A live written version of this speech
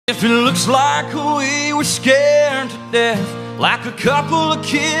If it looks like we were scared to death, like a couple of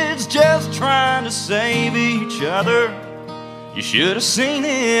kids just trying to save each other, you should have seen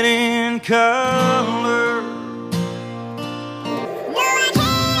it in color.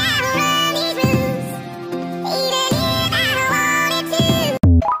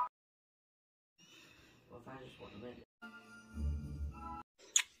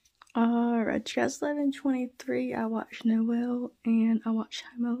 Alright, you guys, 11:23. I watched Noel and I watched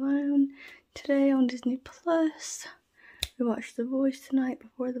Home Alone today on Disney Plus. We watched The Voice tonight.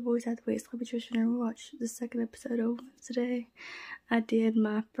 Before The Voice, I had to wait a Patricia. We watched the second episode of today. I did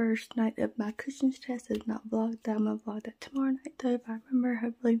my first night of my cushions test. I did not vlog that. I'm gonna vlog that tomorrow night though, if I remember.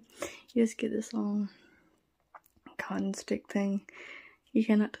 Hopefully, you just get this long cotton stick thing. You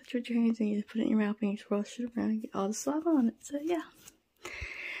cannot touch with your hands, and you just put it in your mouth and you just rush it around and get all the saliva on it. So yeah.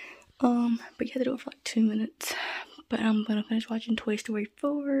 But you have to do it for like 2 minutes. But I'm gonna finish watching Toy Story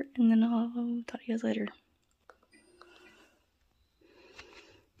 4 and then I'll talk to you guys later.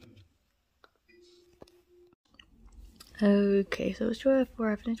 Okay, so it's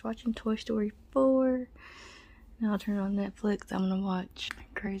 12:04. I finished watching Toy Story 4. Now I'll turn on Netflix. I'm gonna watch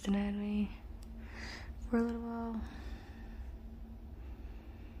Grey's Anatomy for a little while.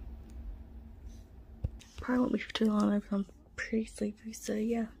 Probably won't be for too long because I'm pretty sleepy, so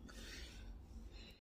yeah.